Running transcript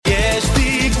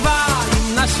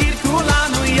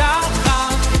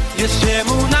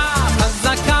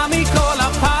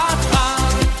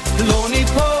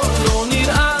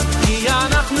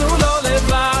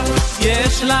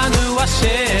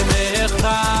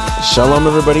Shalom,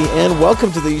 everybody, and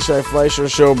welcome to the Yishai Fleischer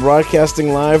Show,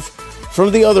 broadcasting live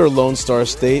from the other Lone Star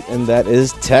State, and that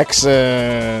is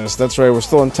Texas. That's right, we're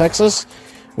still in Texas.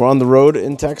 We're on the road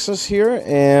in Texas here,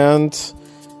 and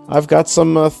I've got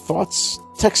some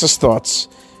Texas thoughts,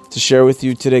 to share with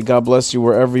you today. God bless you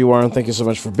wherever you are, and thank you so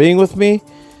much for being with me.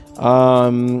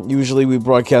 Usually we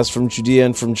broadcast from Judea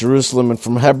and from Jerusalem and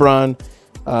from Hebron,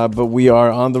 but we are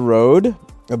on the road.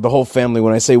 The whole family,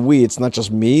 when I say we, it's not just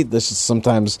me. This is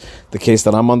sometimes the case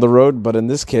that I'm on the road, but in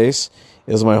this case,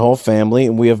 it is my whole family,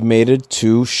 and we have made it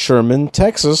to Sherman,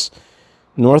 Texas,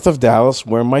 north of Dallas,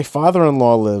 where my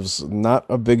father-in-law lives. Not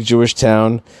a big Jewish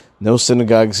town, no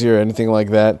synagogues here, anything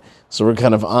like that, so we're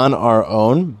kind of on our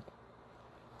own.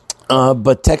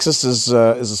 But Texas is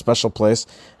a special place,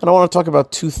 and I want to talk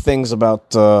about two things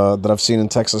about that I've seen in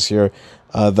Texas here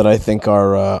that I think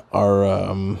are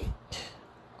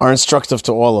instructive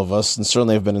to all of us, and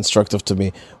certainly have been instructive to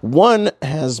me. One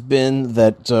has been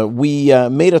that we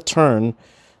made a turn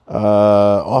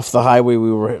off the highway.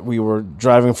 We were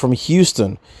driving from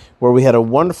Houston, where we had a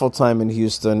wonderful time in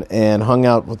Houston and hung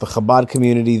out with the Chabad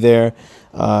community there,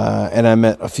 and I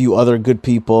met a few other good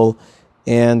people,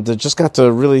 and just got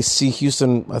to really see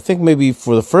Houston, I think maybe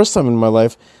for the first time in my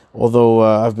life, although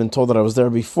I've been told that I was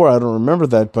there before. I don't remember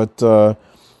that, but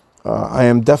I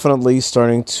am definitely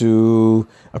starting to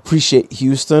appreciate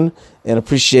Houston and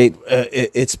appreciate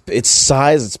its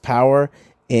size, its power,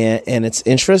 and its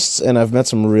interests. And I've met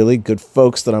some really good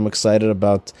folks that I'm excited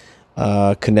about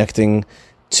connecting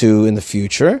to in the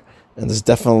future. And this is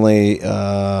definitely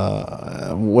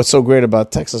what's so great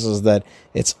about Texas is that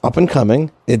it's up and coming,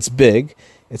 it's big,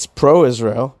 it's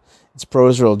pro-Israel, it's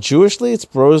pro-Israel Jewishly, it's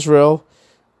pro-Israel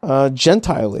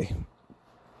Gentilely.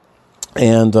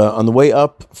 And on the way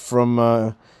up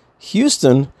from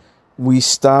Houston, we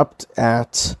stopped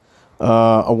at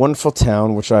a wonderful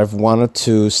town, which I've wanted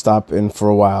to stop in for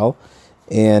a while,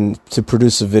 and to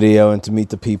produce a video and to meet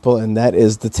the people, and that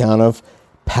is the town of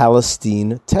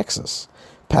Palestine, Texas.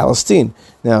 Palestine.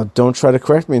 Now, don't try to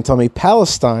correct me and tell me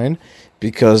Palestine,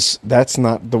 because that's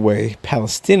not the way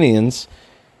Palestinians,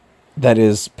 that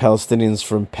is, Palestinians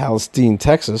from Palestine,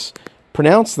 Texas,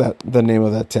 pronounce the name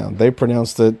of that town. They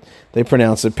pronounce it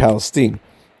Palestine.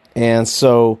 And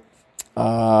so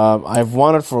I've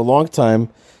wanted for a long time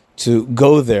to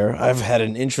go there. I've had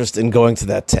an interest in going to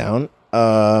that town,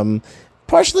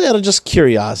 partially out of just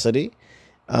curiosity,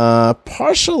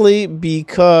 partially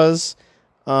because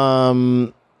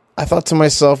I thought to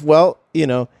myself, well,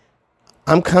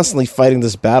 I'm constantly fighting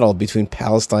this battle between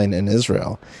Palestine and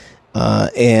Israel.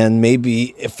 And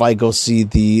maybe if I go see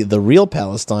the real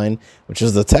Palestine, which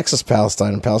is the Texas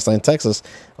Palestine in Palestine, Texas,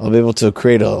 I'll be able to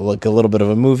create a little bit of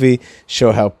a movie,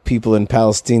 show how people in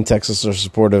Palestine, Texas are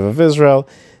supportive of Israel,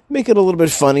 make it a little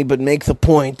bit funny, but make the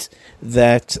point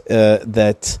that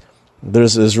that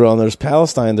there's Israel and there's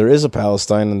Palestine. There is a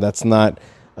Palestine, and that's not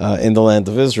in the land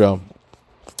of Israel.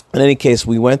 In any case,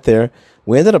 we went there.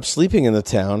 We ended up sleeping in the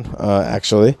town,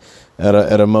 actually,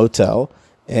 at a motel.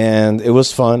 And it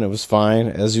was fun. It was fine.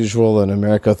 As usual in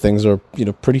America, things are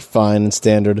pretty fine and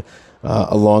standard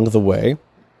along the way.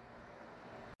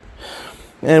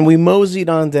 And we moseyed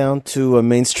on down to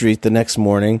Main Street the next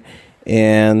morning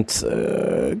and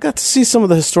got to see some of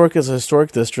the historic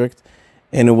district.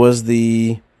 And it was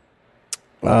one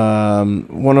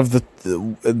of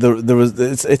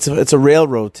it's a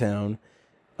railroad town,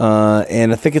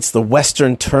 and I think it's the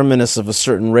western terminus of a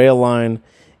certain rail line.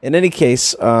 In any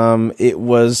case, it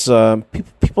was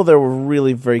people there were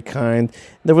really very kind.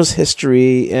 There was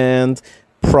history and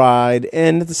pride,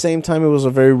 and at the same time, it was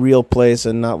a very real place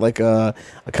and not like a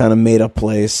kind of made up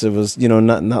place. It was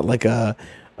not like a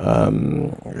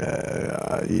kind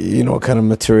of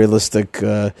materialistic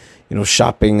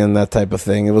shopping and that type of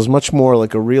thing. It was much more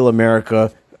like a real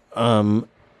America, a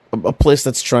place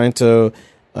that's trying to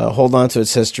hold on to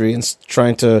its history and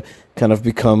trying to kind of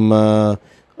become.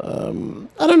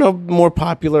 More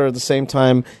popular at the same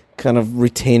time, kind of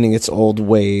retaining its old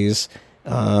ways.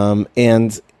 And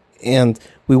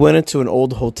we went into an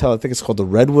old hotel. I think it's called the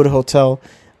Redwood Hotel.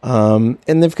 And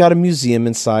they've got a museum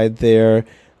inside there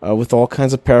with all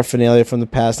kinds of paraphernalia from the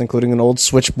past, including an old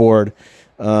switchboard.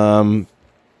 And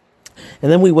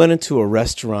then we went into a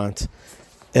restaurant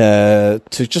to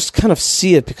just kind of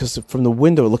see it, because from the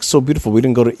window it looks so beautiful. We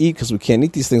didn't go to eat because we can't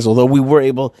eat these things, although we were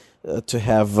able to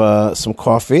have some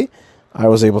coffee. I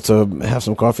was able to have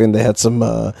some coffee, and they had some.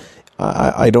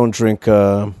 I don't drink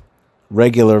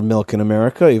regular milk in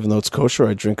America, even though it's kosher.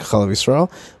 I drink Chalav Yisrael,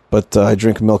 but I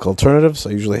drink milk alternatives. I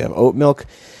usually have oat milk.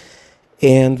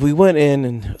 And we went in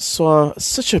and saw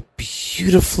such a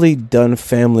beautifully done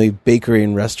family bakery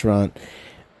and restaurant.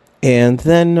 And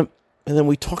then And then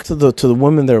we talked to the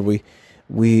women there. We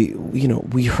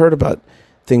heard about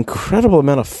the incredible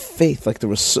amount of faith. Like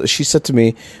she said to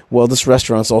me, well, this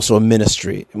restaurant's also a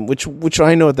ministry, which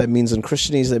I know what that means in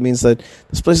Christianese. That means that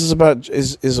this place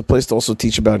is a place to also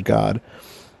teach about God.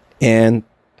 And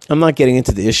I'm not getting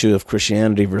into the issue of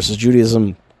Christianity versus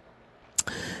Judaism.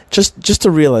 Just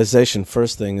a realization,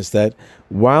 first thing, is that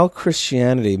while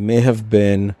Christianity may have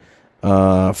been,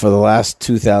 for the last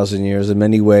 2,000 years, in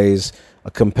many ways, a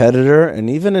competitor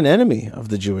and even an enemy of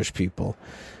the Jewish people,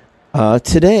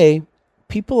 today,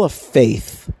 people of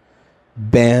faith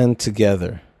band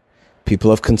together.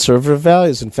 People of conservative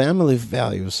values and family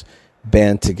values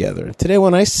band together. Today,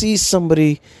 when I see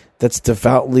somebody that's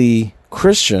devoutly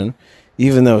Christian,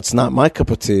 even though it's not my cup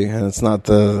of tea, and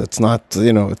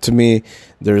to me,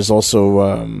 there's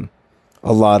also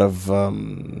a lot of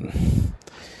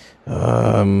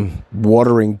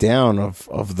watering down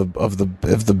of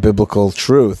the biblical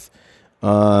truth.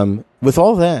 With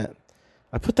all that,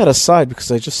 I put that aside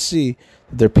because I just see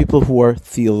that there are people who are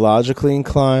theologically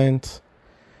inclined,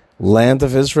 land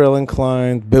of Israel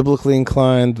inclined, biblically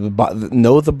inclined,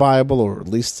 know the Bible, or at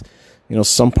least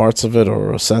some parts of it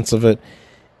or a sense of it.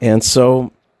 And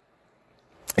so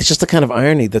it's just a kind of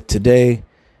irony that today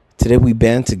we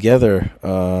band together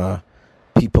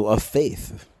people of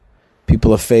faith.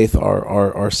 People of faith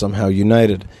are somehow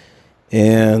united.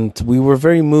 And we were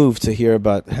very moved to hear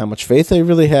about how much faith they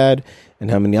really had and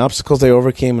how many obstacles they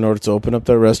overcame in order to open up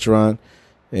their restaurant,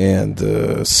 and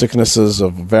sicknesses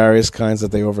of various kinds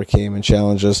that they overcame and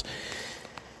challenges.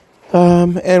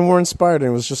 And we're inspired. And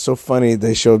it was just so funny.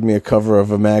 They showed me a cover of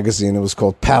a magazine. It was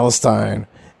called Palestine.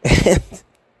 And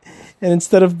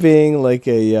instead of being like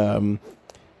a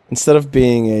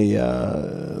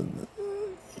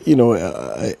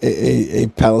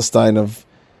Palestine of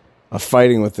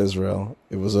fighting with Israel,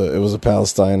 it was a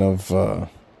Palestine of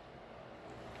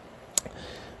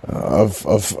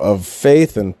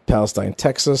faith in Palestine,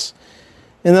 Texas.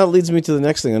 And that leads me to the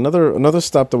next thing. Another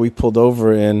stop that we pulled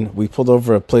over at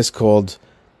a place called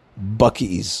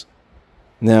Buc-ee's.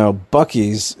 Now,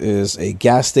 Buc-ee's is a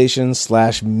gas station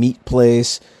 / meat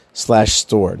place /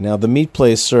 store. Now, the meat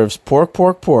place serves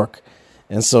pork.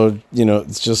 And so,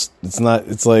 it's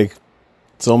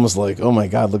almost like, oh my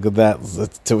God, look at that.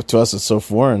 To us, it's so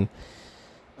foreign.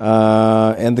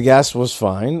 And the gas was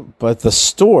fine, but the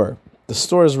store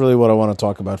is really what I want to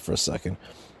talk about for a second.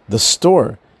 The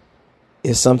store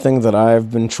is something that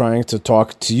I've been trying to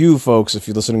talk to you folks, if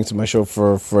you're listening to my show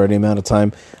for any amount of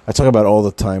time, I talk about all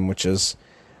the time, which is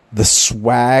the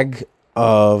swag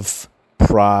of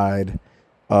pride,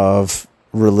 of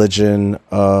religion,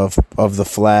 of the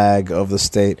flag, of the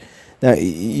state. Now,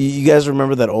 you guys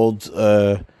remember that old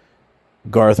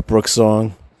Garth Brooks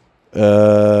song?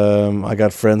 I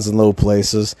got friends in low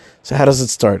places. So how does it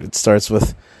start? It starts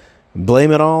with,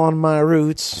 blame it all on my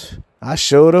roots. I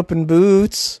showed up in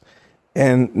boots.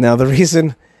 And now the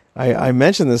reason I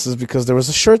mention this is because there was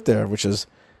a shirt there, which is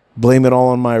blame it all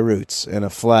on my roots, and a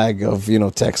flag of,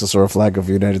 Texas, or a flag of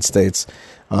the United States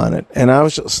on it. And I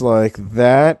was just like,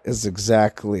 that is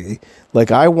exactly,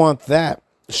 like, I want that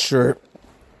shirt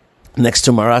next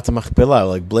to Marat Machpelah,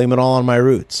 like, blame it all on my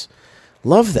roots.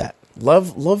 Love that.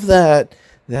 Love that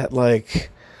like,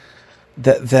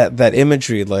 that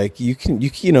imagery. Like, you can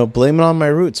blame it on my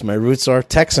roots. My roots are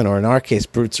Texan, or in our case,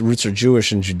 roots are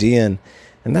Jewish and Judean.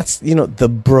 And that's, the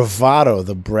bravado,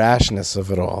 the brashness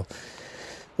of it all.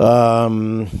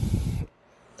 There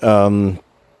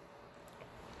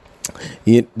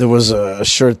was a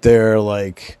shirt there,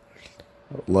 like,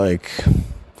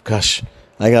 gosh,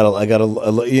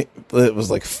 it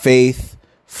was like faith,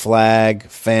 flag,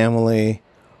 family,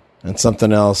 and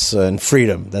something else, and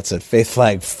freedom. That's it. Faith,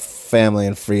 flag, family,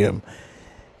 and freedom.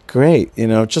 Great.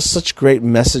 Just such great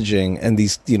messaging. And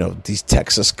these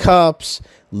Texas cups,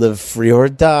 live free or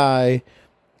die.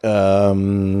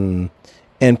 And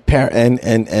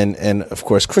of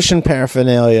course, Christian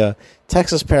paraphernalia,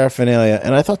 Texas paraphernalia.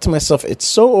 And I thought to myself, it's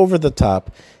so over the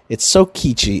top, it's so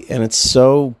kitschy, and it's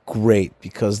so great,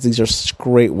 because these are such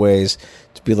great ways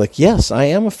to be like, yes, I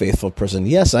am a faithful person.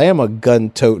 Yes, I am a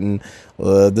gun-toting,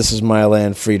 this is my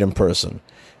land freedom person.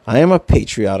 I am a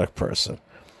patriotic person.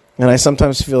 And I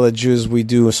sometimes feel that Jews, we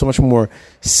do so much more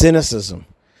cynicism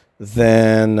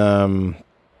than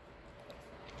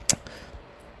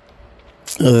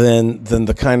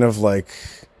the kind of like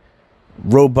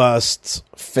robust,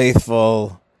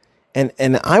 faithful,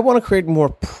 and I want to create more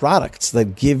products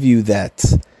that give you that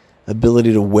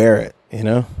ability to wear it,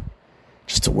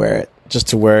 just to wear it,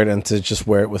 and to just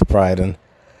wear it with pride. And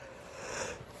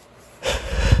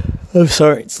I'm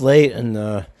sorry, it's late, and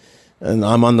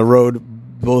I'm on the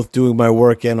road both doing my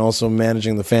work and also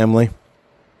managing the family.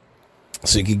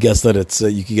 So you could guess that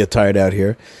you could get tired out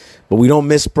here. But we don't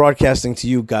miss broadcasting to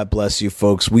you. God bless you,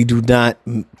 folks. We do not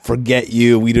forget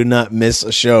you. We do not miss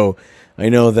a show. I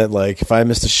know that, like, if I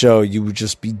missed a show, you would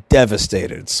just be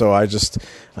devastated. So I just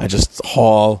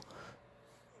haul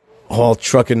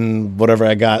trucking whatever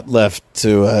I got left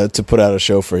to put out a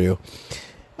show for you.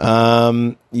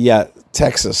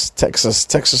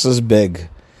 Texas is big.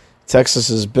 Texas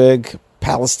is big.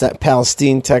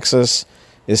 Palestine, Texas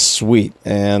is sweet.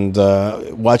 And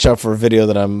watch out for a video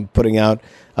that I'm putting out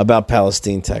about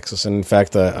Palestine, Texas. And in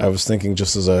fact, I was thinking,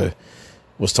 just as I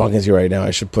was talking to you right now,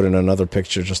 I should put in another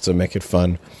picture just to make it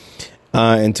fun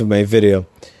into my video.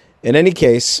 In any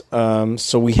case,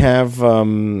 so we have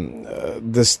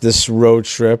this road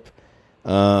trip,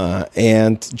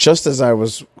 and just as I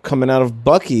was coming out of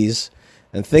Buc-ee's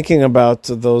and thinking about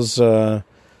those kind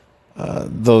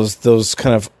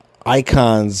of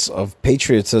icons of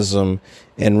patriotism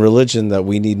and religion that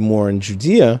we need more in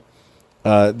Judea,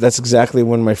 that's exactly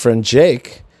when my friend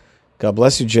Jake, God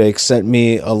bless you, Jake, sent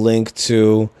me a link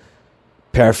to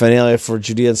paraphernalia for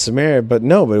Judea and Samaria. But it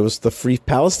was the Free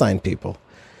Palestine people.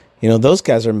 You know, those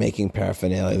guys are making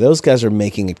paraphernalia. Those guys are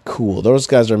making it cool. Those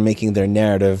guys are making their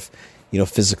narrative,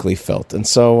 physically felt. And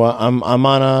so I'm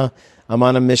on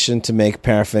a mission to make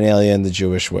paraphernalia in the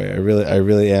Jewish way. I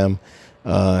really am,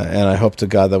 and I hope to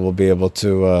God that we'll be able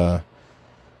to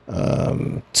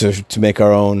make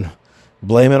our own.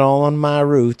 Blame it all on my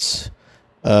roots.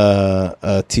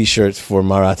 A T-shirt for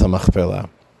Marat HaMachpelah.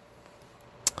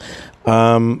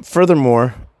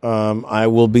 Furthermore, I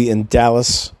will be in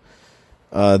Dallas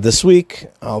this week.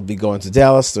 I'll be going to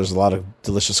Dallas. There's a lot of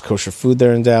delicious kosher food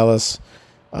there in Dallas,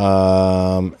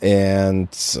 and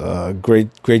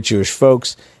great Jewish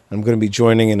folks. I'm going to be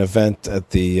joining an event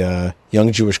at the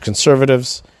Young Jewish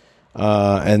Conservatives,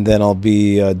 and then I'll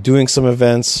be doing some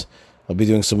events. I'll be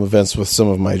doing some events with some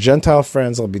of my Gentile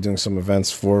friends. I'll be doing some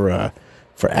events for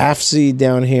AFC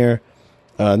down here.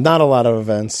 Not a lot of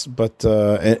events, but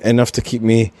enough to keep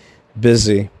me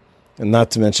busy. And not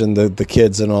to mention the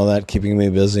kids and all that, keeping me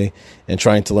busy and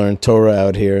trying to learn Torah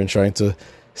out here and trying to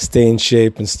stay in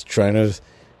shape and trying to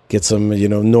get some,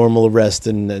 normal rest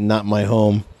and not my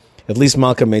home. At least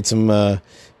Malka made some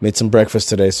breakfast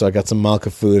today, so I got some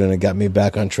Malka food and it got me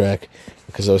back on track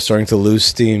because I was starting to lose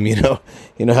steam. You know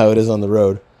how it is on the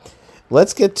road.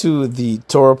 Let's get to the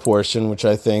Torah portion, which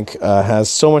I think has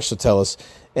so much to tell us.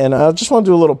 And I just want to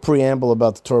do a little preamble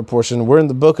about the Torah portion. We're in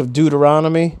the book of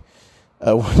Deuteronomy,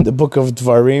 the book of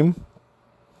Dvarim.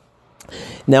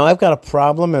 Now, I've got a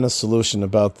problem and a solution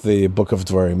about the book of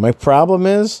Dvarim. My problem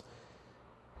is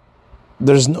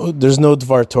there's no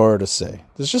Dvar Torah to say.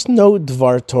 There's just no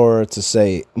Dvar Torah to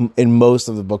say in most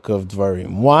of the book of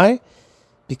Dvarim. Why?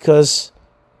 Because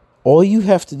all you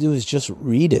have to do is just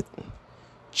read it.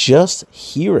 Just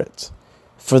hear it.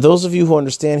 For those of you who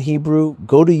understand Hebrew,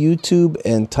 go to YouTube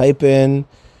and type in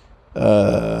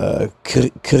Kriya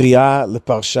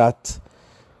Leparshat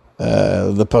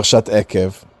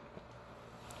Ekev,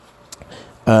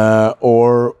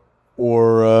 or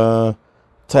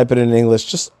type it in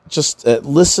English. Just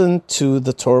listen to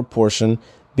the Torah portion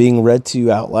being read to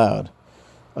you out loud.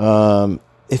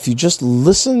 If you just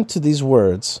listen to these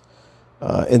words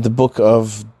in the book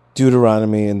of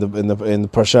Deuteronomy, in the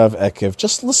Parsha of Ekev,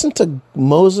 just listen to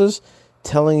Moses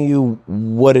telling you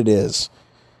what it is,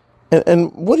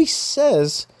 and what he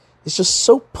says is just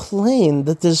so plain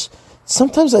that there's.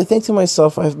 Sometimes I think to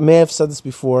myself, I may have said this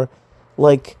before,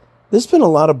 like, there's been a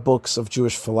lot of books of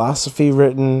Jewish philosophy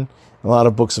written, a lot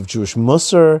of books of Jewish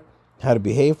Musar, how to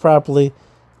behave properly.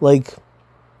 Like,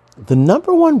 the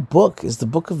number one book is the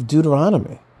book of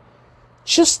Deuteronomy.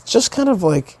 Just kind of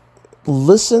like,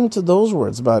 listen to those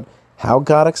words about how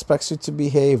God expects you to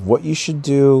behave, what you should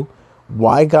do,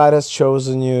 why God has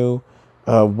chosen you,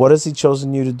 what has He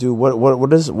chosen you to do,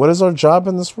 what is our job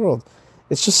in this world.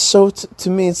 It's just so, to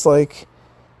me, it's like,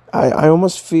 I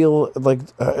almost feel like,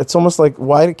 it's almost like,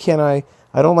 why can't I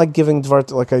don't like giving Dvar,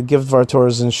 like I give Dvar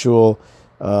Torahs in shul,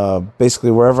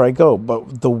 basically wherever I go.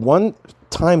 But the one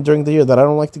time during the year that I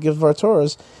don't like to give Dvar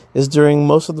Torahs is during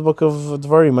most of the book of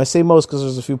Dvarim. I say most because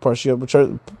there's a few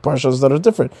parshas that are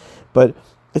different. But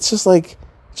it's just like,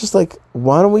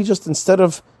 why don't we just, instead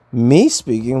of me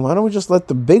speaking, why don't we just let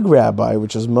the big rabbi,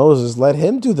 which is Moses, let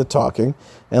him do the talking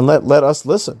and let us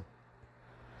listen.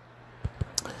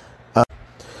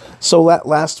 So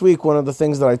last week, one of the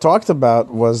things that I talked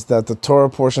about was that the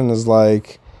Torah portion is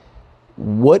like,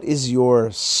 what is your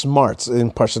smarts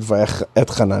in Parshat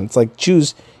Va'etchanan? It's like,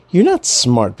 Jews, you're not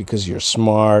smart because you're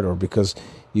smart, or because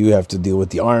you have to deal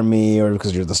with the army, or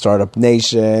because you're the startup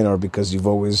nation, or because you've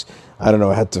always I don't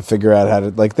know, had to figure out how to,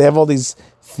 like, they have all these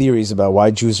theories about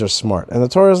why Jews are smart. And the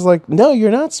Torah is like, no,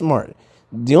 you're not smart.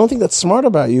 The only thing that's smart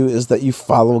about you is that you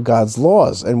follow God's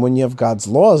laws. And when you have God's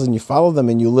laws and you follow them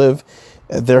and you live,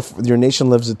 your nation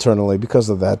lives eternally because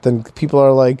of that, then people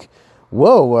are like,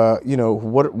 whoa,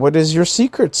 what is your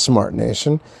secret, smart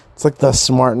nation? It's like the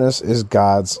smartness is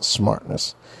God's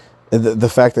smartness. The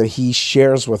fact that he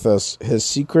shares with us his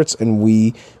secrets and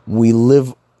we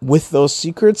live with those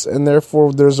secrets, and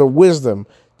therefore there's a wisdom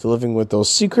to living with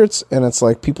those secrets, and it's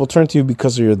like people turn to you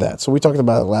because of your that. So we talked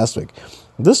about it last week.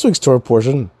 This week's Torah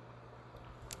portion,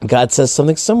 God says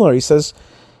something similar. He says,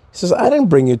 I didn't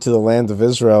bring you to the land of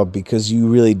Israel because you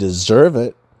really deserve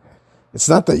it. It's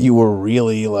not that you were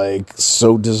really like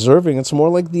so deserving. It's more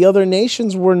like the other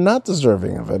nations were not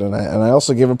deserving of it. And I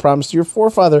also gave a promise to your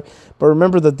forefather. But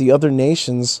remember that the other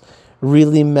nations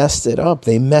really messed it up.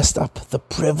 They messed up the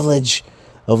privilege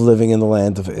of living in the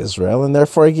land of Israel. And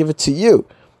therefore I give it to you.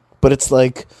 But it's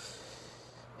like,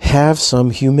 have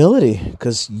some humility,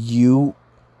 because you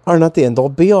are not the end all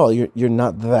be all. You're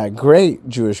not that great,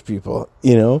 Jewish people.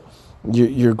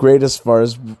 You're great as far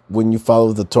as when you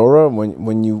follow the Torah,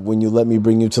 when you let me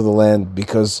bring you to the land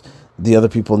because the other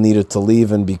people needed to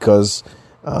leave and because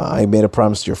I made a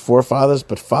promise to your forefathers.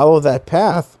 But follow that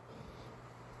path.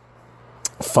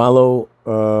 Follow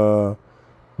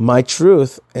my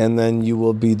truth, and then you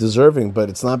will be deserving. But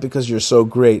it's not because you're so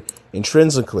great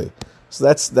intrinsically. So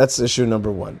that's issue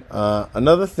number one.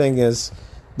 Another thing is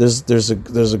there's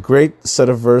a great set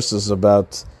of verses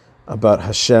about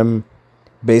Hashem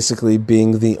basically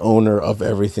being the owner of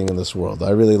everything in this world. I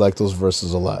really like those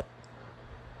verses a lot.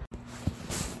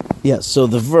 Yeah, so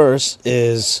the verse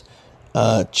is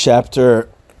chapter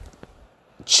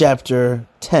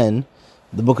 10,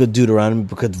 the book of Deuteronomy,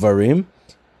 book of Dvarim,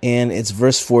 and it's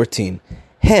verse 14.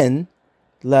 Hen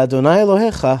la'Adonai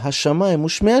Elohecha hashamayim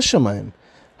u'shmei hashamayim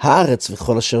haaretz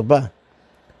v'chol asher ba.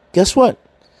 Guess what?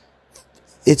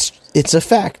 It's a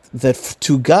fact that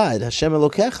to God, Hashem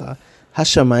Elokecha,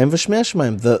 Hashamayim v'shmei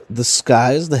hashamayim, the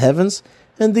skies, the heavens,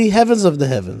 and the heavens of the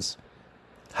heavens.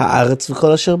 Haaretz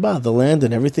v'chol asher ba, the land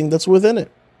and everything that's within it.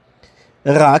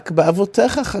 Rak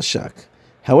ba'avotecha chashak.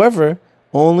 However,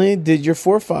 only did your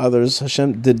forefathers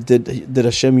Hashem did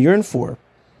Hashem yearn for.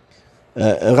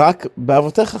 Rak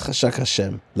ba'avotecha chashak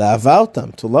Hashem la'ava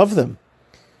otam, to love them.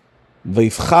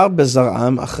 V'yivchar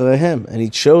bezar'am achreihem, and he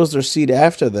chose their seed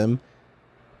after them.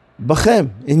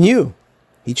 Bachem, in you,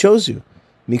 he chose you.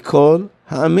 Mikol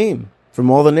ha'amim, from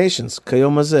all the nations.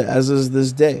 Kayom hazeh, as is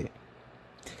this day.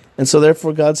 And so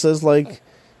therefore God says, like,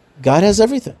 God has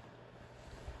everything.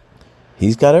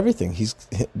 He's got everything.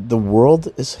 The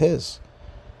world is his.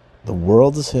 The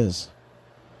world is his.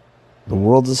 The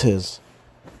world is his.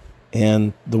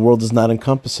 And the world does not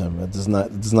encompass him. It does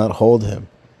not hold him.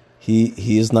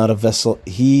 He is not a vessel.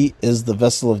 He is the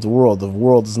vessel of the world. The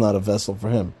world is not a vessel for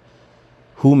him.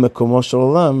 Hu mekomo shel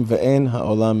olam ve'en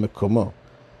ha'olam mekomo.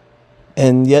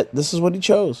 And yet this is what he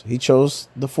chose. He chose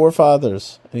the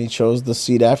forefathers, and he chose the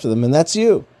seed after them, and that's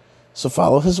you. So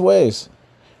follow his ways.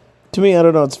 To me, I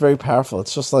don't know, it's very powerful.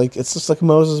 It's just like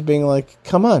Moses being like,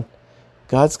 come on,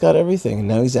 God's got everything, and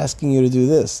now he's asking you to do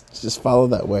this. Just follow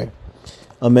that way.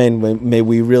 Amen. May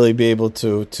we really be able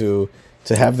to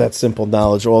have that simple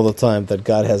knowledge all the time that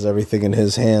God has everything in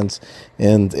his hands,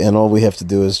 and all we have to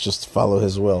do is just follow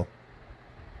his will.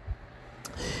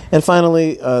 And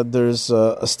finally, there's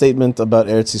a statement about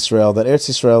Eretz Yisrael, that Eretz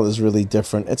Yisrael is really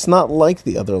different. It's not like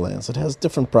the other lands. It has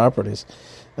different properties.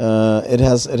 It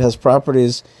has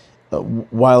properties.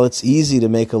 While it's easy to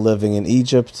make a living in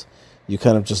Egypt, you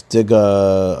kind of just dig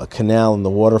a canal and the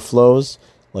water flows.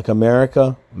 Like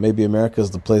America, maybe America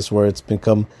is the place where it's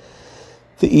become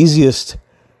the easiest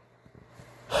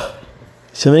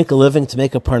to make a living, to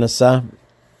make a parnassah.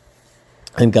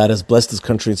 And God has blessed this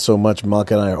country so much.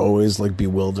 Malka and I are always like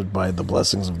bewildered by the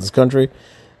blessings of this country.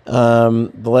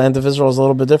 The land of Israel is a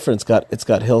little bit different. It's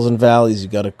got hills and valleys. You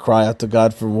got to cry out to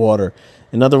God for water.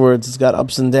 In other words, it's got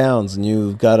ups and downs, and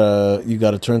you got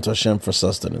to turn to Hashem for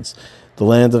sustenance. The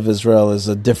land of Israel is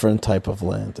a different type of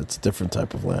land. It's a different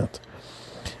type of land.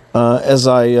 As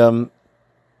I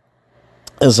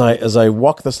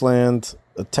walk this land,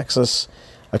 Texas,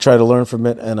 I try to learn from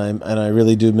it, and I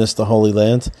really do miss the Holy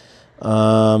Land.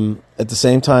 At the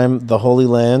same time, the Holy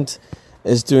Land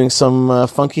is doing some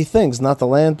funky things. Not the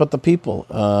land, but the people.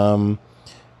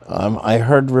 I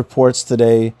heard reports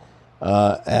today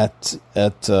at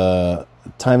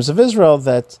Times of Israel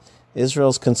that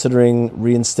Israel's considering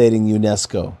reinstating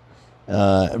UNESCO,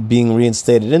 being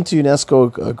reinstated into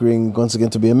UNESCO, agreeing once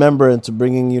again to be a member and to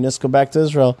bringing UNESCO back to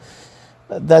Israel.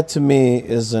 That to me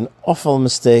is an awful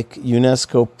mistake.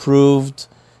 UNESCO proved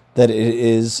that it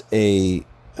is a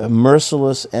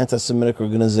merciless anti-Semitic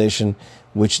organization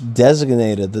which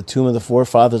designated the Tomb of the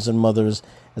Forefathers and Mothers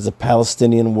as a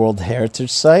Palestinian World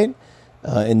Heritage Site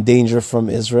in danger from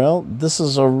Israel. This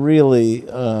is a really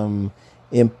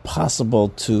impossible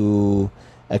to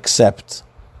accept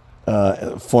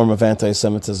form of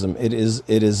anti-Semitism. It is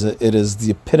the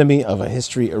epitome of a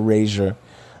history erasure,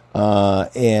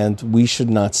 and we should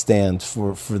not stand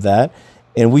for that.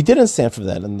 And we didn't stand for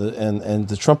that. And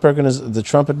the Trump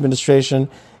administration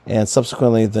and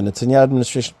subsequently the Netanyahu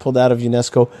administration pulled out of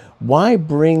UNESCO. Why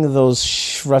bring those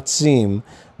shratzim,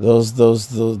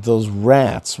 those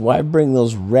rats? Why bring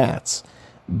those rats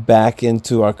back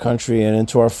into our country and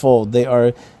into our fold? They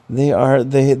have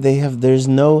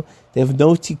no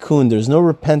tikkun. There's no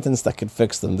repentance that could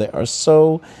fix them. They are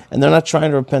so, and they're not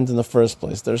trying to repent in the first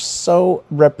place. They're so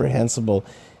reprehensible.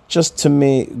 Just to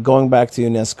me, going back to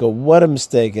UNESCO, what a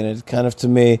mistake, and it kind of to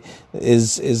me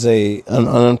is an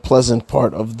unpleasant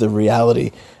part of the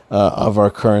reality of our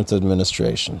current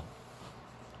administration.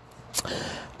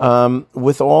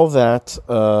 With all that,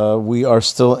 we are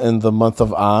still in the month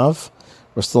of Av.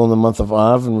 We're still in the month of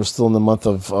Av, and we're still in the month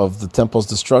of the temple's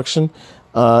destruction.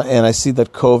 And I see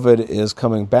that COVID is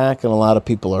coming back, and a lot of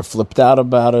people are flipped out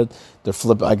about it.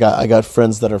 I got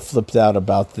friends that are flipped out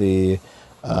about the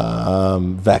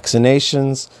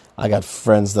vaccinations. I got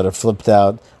friends that are flipped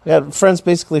out. I got friends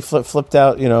basically flipped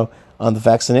out, on the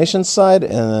vaccination side,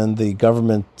 and then the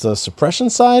government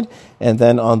suppression side, and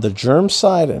then on the germ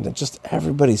side, and it just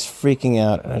everybody's freaking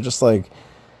out. And I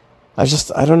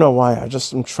don't know why.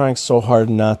 I'm trying so hard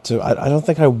not to. I don't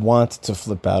think I want to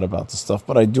flip out about this stuff,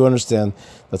 but I do understand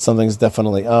that something's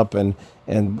definitely up. And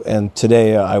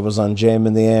today I was on JM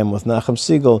in the AM with Nachum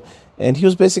Siegel, and he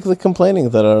was basically complaining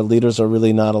that our leaders are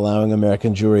really not allowing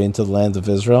American Jewry into the land of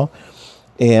Israel.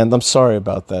 And I'm sorry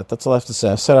about that. That's all I have to say.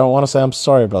 I want to say I'm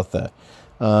sorry about that.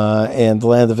 And the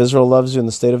land of Israel loves you, and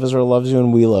the state of Israel loves you,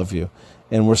 and we love you.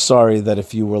 And we're sorry that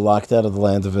if you were locked out of the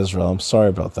land of Israel, I'm sorry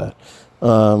about that.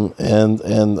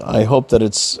 And I hope that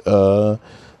it's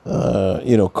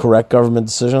correct government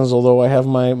decisions, although I have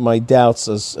my doubts,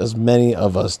 as many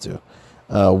of us do.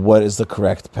 What is the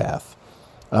correct path?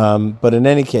 But in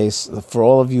any case, for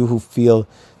all of you who feel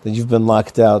that you've been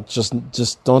locked out,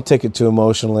 just don't take it too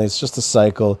emotionally. It's just a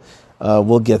cycle.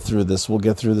 We'll get through this. We'll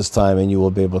get through this time, and you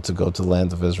will be able to go to the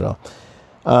land of Israel.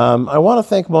 I want to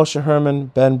thank Moshe Herman,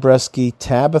 Ben Bresky,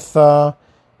 Tabitha,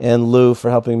 and Lou for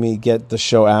helping me get the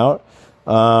show out.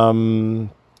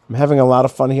 I'm having a lot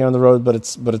of fun here on the road, but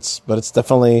it's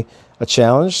definitely a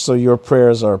challenge. So your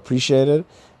prayers are appreciated.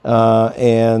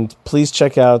 And please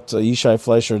check out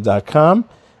YishaiFleischer.com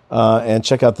and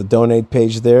check out the donate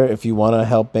page there if you want to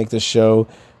help make this show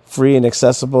free and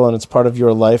accessible, and it's part of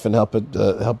your life, and help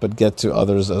it get to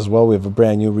others as well. We have a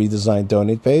brand new redesigned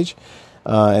donate page,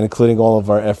 and including all of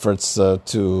our efforts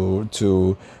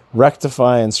to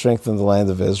rectify and strengthen the land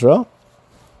of Israel.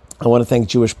 I want to thank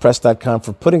JewishPress.com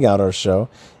for putting out our show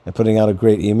and putting out a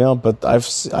great email. But I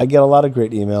get a lot of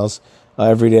great emails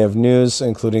every day of news,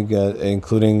 including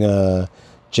JNS.org,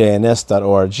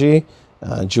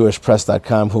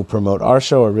 JewishPress.com, who promote our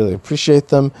show. I really appreciate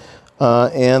them.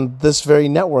 And this very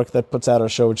network that puts out our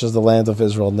show, which is the Land of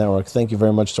Israel Network. Thank you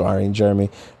very much to Ari and Jeremy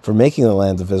for making the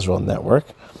Land of Israel Network.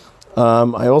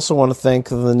 I also want to thank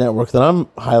the network that I'm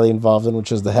highly involved in,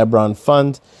 which is the Hebron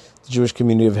Fund, the Jewish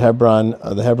community of Hebron.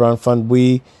 The Hebron Fund,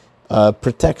 we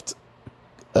protect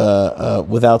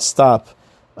without stop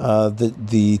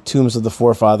the tombs of the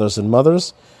forefathers and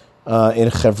mothers in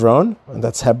Hebron, and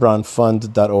that's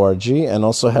hebronfund.org, and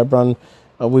also Hebron.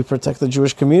 We protect the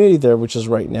Jewish community there, which is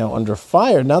right now under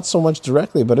fire, not so much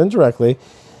directly, but indirectly,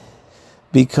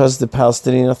 because the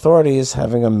Palestinian Authority is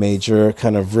having a major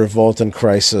kind of revolt and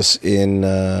crisis in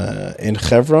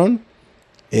Hebron.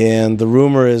 And the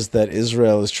rumor is that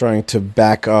Israel is trying to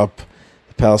back up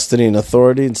the Palestinian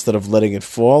Authority instead of letting it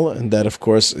fall. And that, of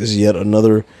course, is yet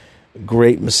another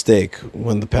great mistake.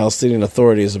 When the Palestinian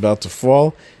Authority is about to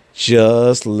fall,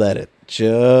 just let it.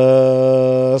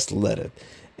 Just let it.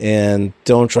 And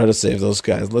don't try to save those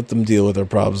guys. Let them deal with their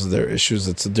problems and their issues.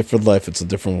 It's a different life. It's a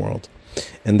different world.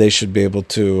 And they should be able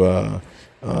to,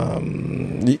 if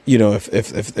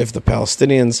the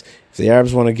Palestinians, if the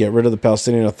Arabs want to get rid of the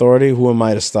Palestinian Authority, who am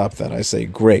I to stop that? I say,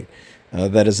 great.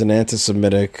 That is an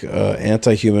anti-Semitic,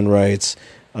 anti-human rights,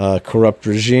 corrupt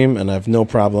regime, and I have no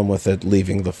problem with it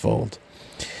leaving the fold.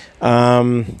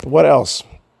 What else?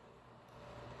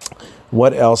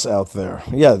 What else out there?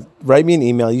 Yeah, write me an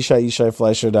email,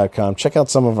 YishaiFleischer.com. Check out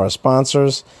some of our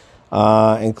sponsors,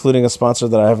 including a sponsor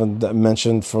that I haven't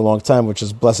mentioned for a long time, which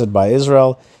is Blessed by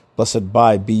Israel, Blessed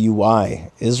by, B-U-I,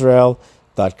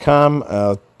 Israel.com.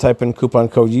 type in coupon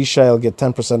code Yishai, you'll get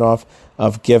 10% off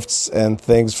of gifts and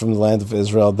things from the land of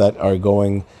Israel that are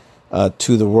going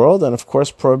to the world. And of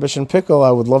course, Prohibition Pickle.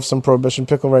 I would love some Prohibition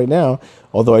Pickle right now,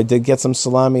 although I did get some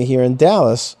salami here in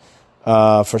Dallas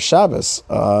for Shabbos.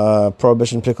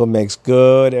 Prohibition Pickle makes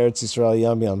good Eretz Yisrael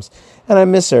yum-yums. And I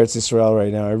miss Eretz Yisrael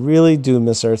right now. I really do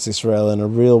miss Eretz Yisrael in a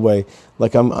real way.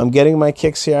 Like I'm getting my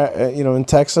kicks here, in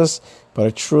Texas, but I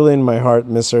truly in my heart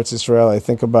miss Eretz Yisrael. I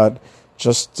think about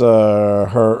just her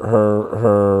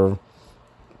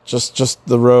just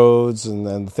the roads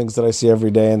and the things that I see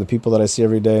every day and the people that I see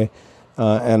every day.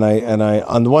 And I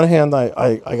on the one hand,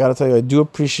 I got to tell you, I do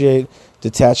appreciate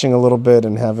detaching a little bit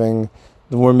and having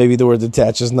maybe the word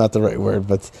detach is not the right word,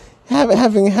 but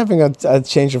having a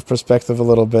change of perspective a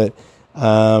little bit.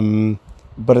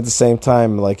 But at the same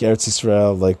time, like Eretz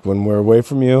Yisrael, like when we're away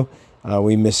from you,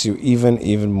 we miss you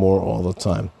even more all the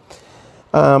time.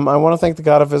 I want to thank the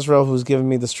God of Israel who's given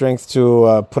me the strength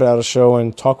to put out a show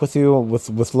and talk with you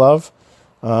with love.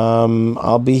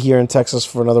 I'll be here in Texas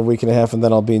for another week and a half, and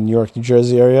then I'll be in New York, New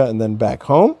Jersey area, and then back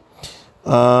home.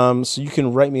 So you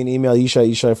can write me an email,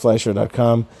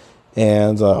 yishaifleischer.com,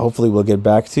 and hopefully we'll get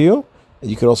back to you.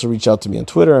 You could also reach out to me on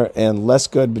Twitter, and less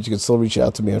good, but you can still reach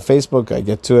out to me on Facebook. I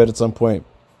get to it at some point.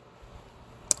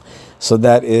 So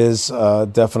that is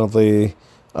definitely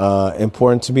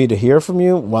important to me to hear from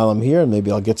you while I'm here, and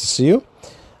maybe I'll get to see you.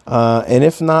 And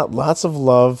if not, lots of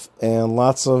love and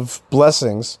lots of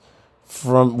blessings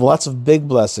lots of big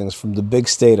blessings from the big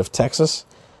state of Texas,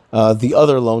 the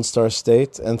other Lone Star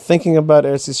State, and thinking about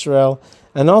Eretz Yisrael,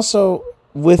 and also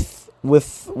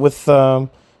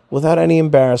without any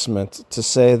embarrassment to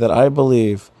say that I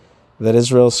believe that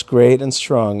Israel's great and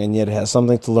strong, and yet it has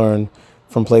something to learn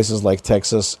from places like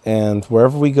Texas. And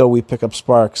wherever we go, we pick up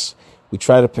sparks. We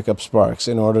try to pick up sparks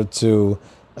in order to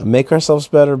make ourselves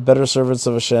better servants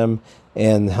of Hashem,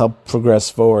 and help progress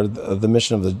forward the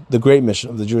mission of the great mission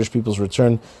of the Jewish people's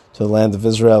return to the land of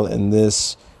Israel in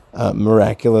this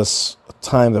miraculous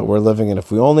time that we're living in.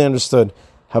 If we only understood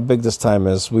how big this time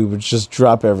is, we would just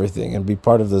drop everything and be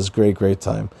part of this great, great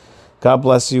time. God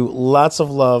bless you. Lots of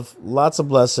love, lots of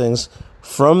blessings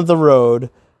from the road,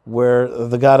 where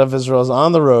the God of Israel is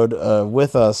on the road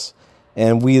with us,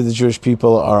 and we, the Jewish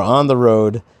people, are on the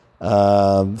road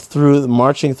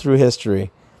marching through history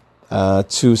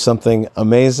to something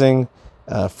amazing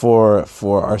for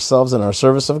ourselves and our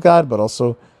service of God, but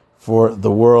also for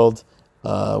the world,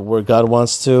 where God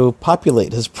wants to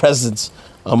populate His presence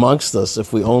amongst us,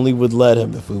 if we only would let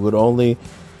Him, if we would only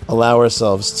allow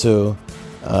ourselves to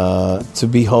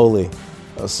be holy,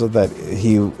 so that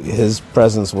His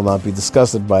presence will not be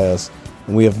disgusted by us.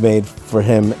 And we have made for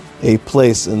Him a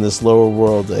place in this lower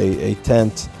world, a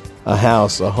tent, a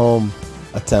house, a home,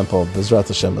 a temple, B'ezrat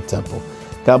Hashem, a temple.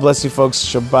 God bless you, folks.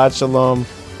 Shabbat Shalom.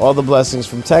 All the blessings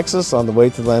from Texas on the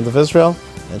way to the land of Israel,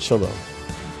 and Shalom.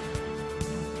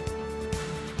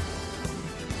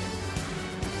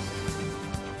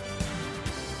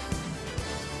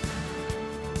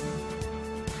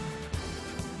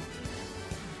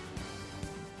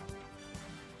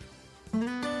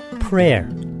 Prayer,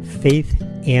 faith,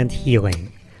 and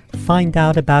healing. Find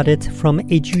out about it from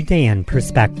a Judean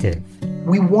perspective.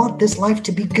 We want this life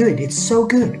to be good. It's so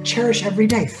good. Cherish every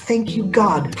day. Thank you,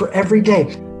 God, for every day.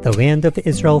 The Land of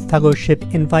Israel Fellowship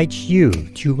invites you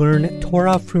to learn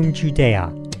Torah from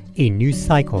Judea, a new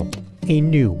cycle, a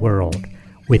new world,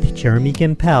 with Jeremy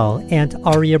Gimpel and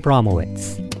Ari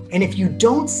Abramowitz. And if you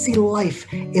don't see life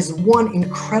as one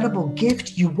incredible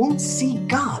gift, you won't see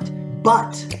God.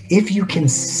 But if you can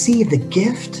see the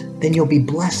gift, then you'll be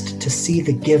blessed to see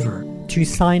the giver. To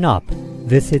sign up,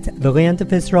 visit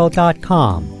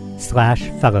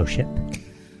thelandofisrael.com/fellowship.